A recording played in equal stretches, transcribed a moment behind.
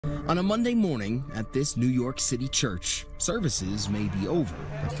On a Monday morning at this New York City church, services may be over,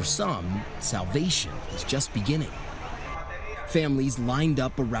 but for some, salvation is just beginning. Families lined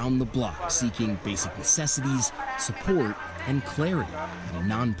up around the block seeking basic necessities, support, and clarity at a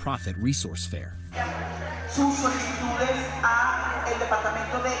nonprofit resource fair.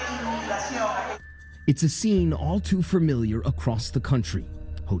 It's a scene all too familiar across the country.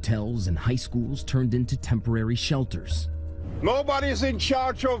 Hotels and high schools turned into temporary shelters. Nobody's in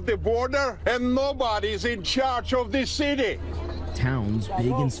charge of the border, and nobody's in charge of the city. Towns,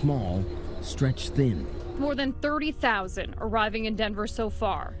 big and small, stretch thin. More than 30,000 arriving in Denver so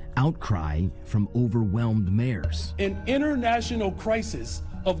far. Outcry from overwhelmed mayors. An international crisis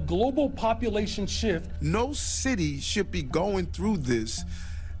of global population shift. No city should be going through this,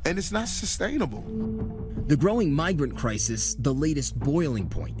 and it's not sustainable. The growing migrant crisis, the latest boiling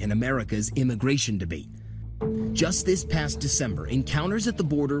point in America's immigration debate. Just this past December, encounters at the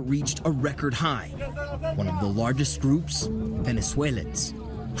border reached a record high. One of the largest groups, Venezuelans,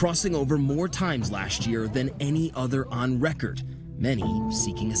 crossing over more times last year than any other on record, many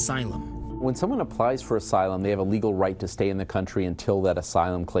seeking asylum. When someone applies for asylum, they have a legal right to stay in the country until that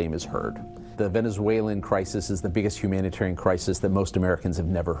asylum claim is heard. The Venezuelan crisis is the biggest humanitarian crisis that most Americans have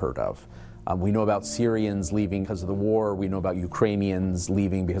never heard of. We know about Syrians leaving because of the war. We know about Ukrainians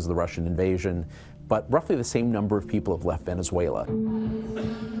leaving because of the Russian invasion. But roughly the same number of people have left Venezuela.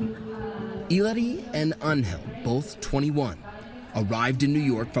 Hilary and Angel, both 21, arrived in New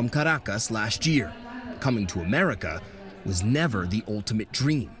York from Caracas last year. Coming to America was never the ultimate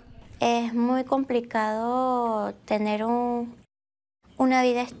dream. Es muy complicado tener una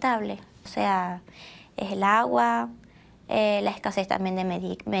vida estable. O sea, es el agua, la escasez también de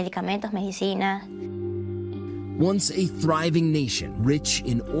medicamentos, medicinas. Once a thriving nation, rich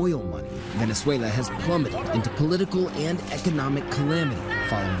in oil money, Venezuela has plummeted into political and economic calamity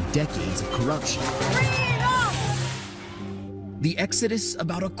following decades of corruption. The exodus,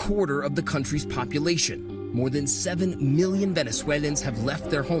 about a quarter of the country's population. More than 7 million Venezuelans have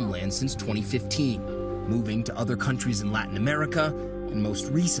left their homeland since 2015, moving to other countries in Latin America and most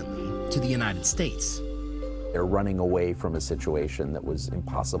recently to the United States. They're running away from a situation that was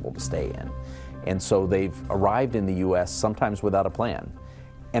impossible to stay in. And so they've arrived in the U.S. sometimes without a plan.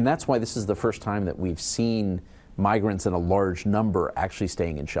 And that's why this is the first time that we've seen migrants in a large number actually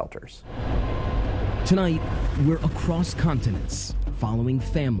staying in shelters. Tonight, we're across continents, following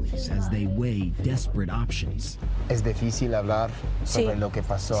families as they weigh desperate options. Es difícil hablar sobre lo que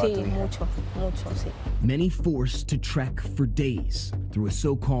pasó a tu hija. Mucho, sí. Many forced to trek for days through a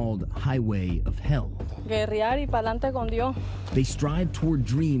so-called highway of hell. Guerrear y pa'lante con Dios. They strive toward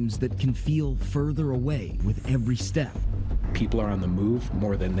dreams that can feel further away with every step. People are on the move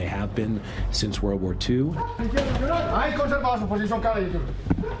more than they have been since World War II.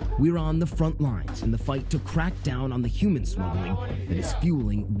 We're on the front lines in the fight to crack down on the human smuggling that is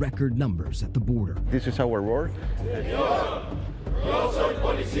fueling record numbers at the border. This is our word.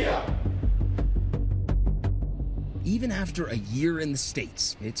 Even after a year in the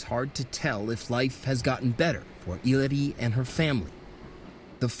States, it's hard to tell if life has gotten better for Hilary and her family.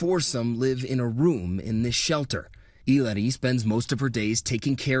 The foursome live in a room in this shelter. Hilary spends most of her days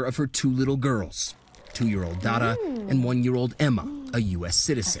taking care of her 2 little girls, 2-year-old Dara and 1-year-old Emma, a U.S.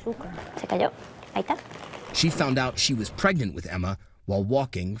 citizen. Se cayó. Ahí está. She found out she was pregnant with Emma while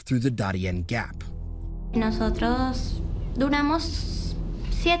walking through the Darien Gap. Nosotros duramos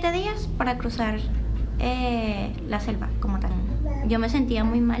 7 días para cruzar la selva como tal. Yo me sentía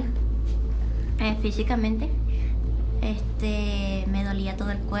muy mal físicamente. Me dolía todo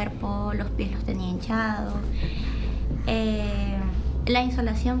el cuerpo, los pies los tenía hinchados. La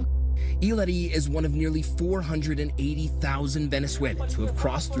insolación. Hilary is one of nearly 480,000 Venezuelans who have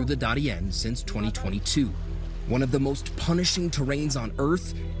crossed through the Darien since 2022. One of the most punishing terrains on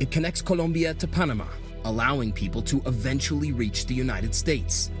Earth, it connects Colombia to Panama, allowing people to eventually reach the United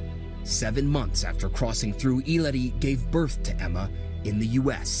States. 7 months after crossing through, Hilary gave birth to Emma in the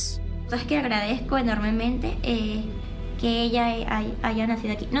U.S. Es que agradezco enormemente que ella haya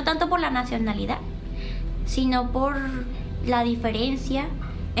nacido aquí. No tanto por la nacionalidad, sino por la diferencia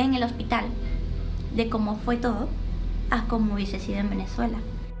en el hospital de cómo fue todo a cómo hubiese sido en Venezuela.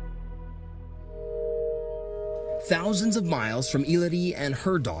 Thousands of miles from Hilary and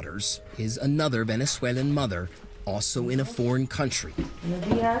her daughters is another Venezuelan mother, also in a foreign country,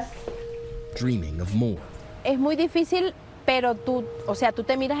 dreaming of more. Es muy difícil, pero tú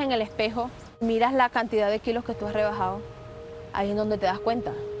te miras en el espejo, miras la cantidad de kilos que tú has rebajado. Ahí es donde te das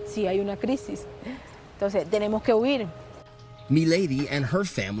cuenta, si hay una crisis. Entonces, tenemos que huir. Milady and her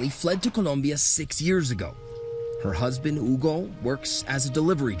family fled to Colombia 6 years ago. Her husband, Hugo, works as a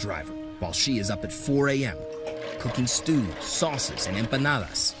delivery driver while she is up at 4 a.m., cooking stews, sauces, and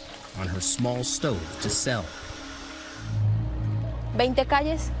empanadas on her small stove to sell. 20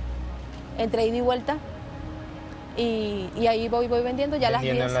 calles, entre ida y vuelta, y ahí voy vendiendo ya las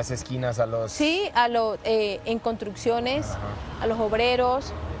 10. ¿Vendiendo en las esquinas a los...? Sí, en construcciones, a los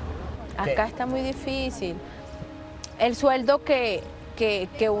obreros. Acá está muy difícil. El sueldo que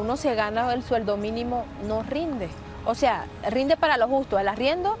uno se gana, el sueldo mínimo, no rinde. O sea, rinde para lo justo, el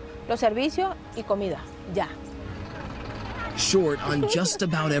arriendo, los servicios y comida, ya. Short on just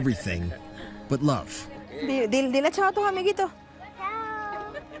about everything, but love. Dile chao a tus amiguitos.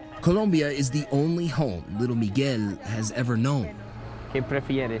 Colombia is the only home little Miguel has ever known. ¿Qué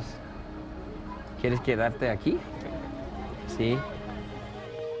prefieres? ¿Quieres quedarte aquí? Sí.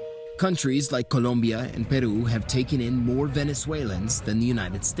 Countries like Colombia and Peru have taken in more Venezuelans than the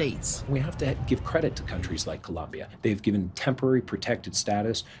United States. We have to give credit to countries like Colombia. They've given temporary protected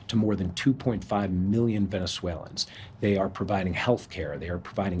status to more than 2.5 million Venezuelans. They are providing health care. They are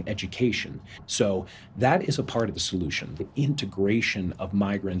providing education. So that is a part of the solution, the integration of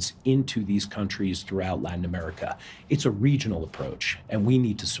migrants into these countries throughout Latin America. It's a regional approach, and we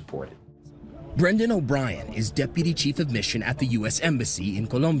need to support it. Brendan O'Brien is Deputy Chief of Mission at the U.S. Embassy in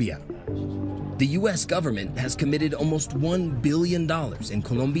Colombia. The U.S. government has committed almost $1 billion in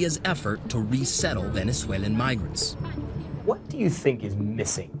Colombia's effort to resettle Venezuelan migrants. What do you think is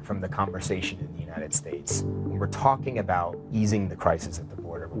missing from the conversation in the United States when we're talking about easing the crisis at the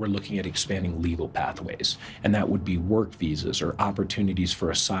border? We're looking at expanding legal pathways, and that would be work visas or opportunities for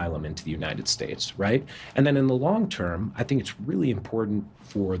asylum into the United States, right? And then in the long term, I think it's really important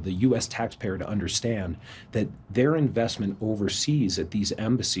for the U.S. taxpayer to understand that their investment overseas at these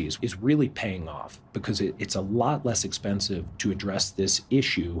embassies is really paying off, because it's a lot less expensive to address this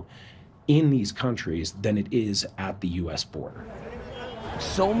issue in these countries than it is at the U.S. border.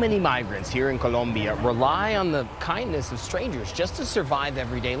 So many migrants here in Colombia rely on the kindness of strangers just to survive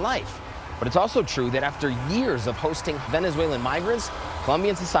everyday life. But it's also true that after years of hosting Venezuelan migrants,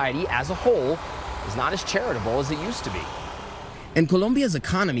 Colombian society as a whole is not as charitable as it used to be. And Colombia's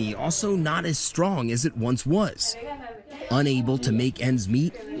economy also not as strong as it once was. Unable to make ends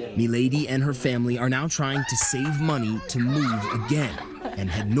meet, Milady and her family are now trying to save money to move again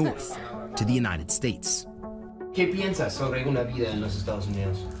and head north to the United States. ¿Qué piensas sobre una vida en los Estados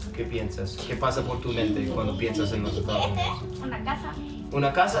Unidos? ¿Qué piensas? ¿Qué pasa por tu mente cuando piensas en los Estados Unidos? Una casa.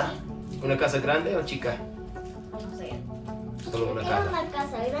 ¿Una casa? ¿Una casa grande o chica? No sé. Solo una casa. Una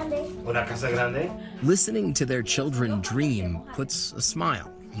casa grande. ¿Una casa grande? Listening to their children dream puts a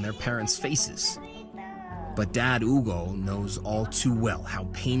smile on their parents' faces. But Dad Hugo knows all too well how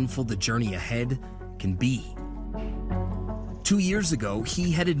painful the journey ahead can be. 2 years ago,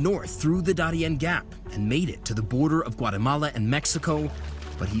 he headed north through the Darien Gap and made it to the border of Guatemala and Mexico,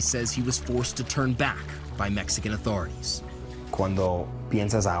 but he says he was forced to turn back by Mexican authorities. Cuando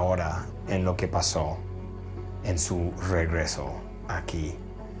piensas ahora en lo que pasó en su regreso aquí,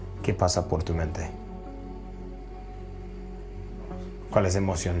 ¿qué pasa por tu mente? ¿Cuáles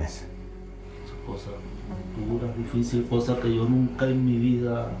emociones? Cosas duras, difíciles, cosas que yo nunca en mi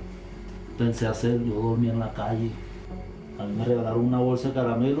vida pensé hacer. Yo dormía en la calle. A mí me regalaron una bolsa de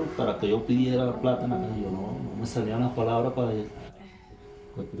caramelo para que yo pidiera plata en la calle. Yo no me salían las palabras para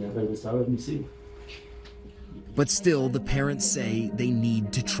quería regresar a ver mis hijos. But still, the parents say they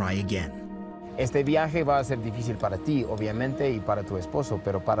need to try again. Este viaje va a ser difícil para ti, obviamente, y para tu esposo,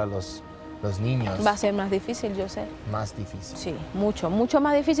 pero para los niños... Va a ser más difícil, yo sé. Más difícil. Sí, mucho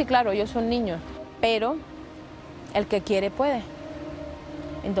más difícil, claro, ellos son niños, pero el que quiere puede.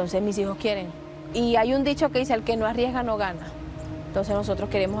 Entonces mis hijos quieren. Y hay un dicho que dice, el que no arriesga no gana. Entonces nosotros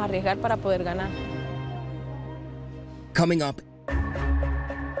queremos arriesgar para poder ganar. Coming up,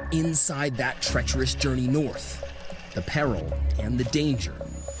 inside that treacherous journey north, the peril and the danger.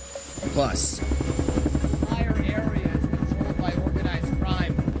 Plus, entire area is controlled by organized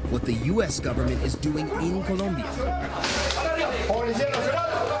crime. What the U.S. government is doing in Colombia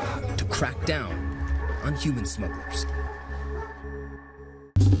to crack down on human smugglers.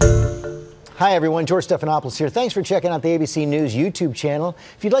 Hi everyone, George Stephanopoulos here. Thanks for checking out the ABC News YouTube channel.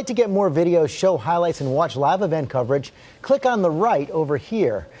 If you'd like to get more videos, show highlights, and watch live event coverage, click on the right over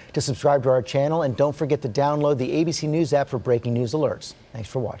here to subscribe to our channel, and don't forget to download the ABC News app for breaking news alerts. Thanks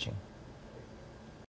for watching.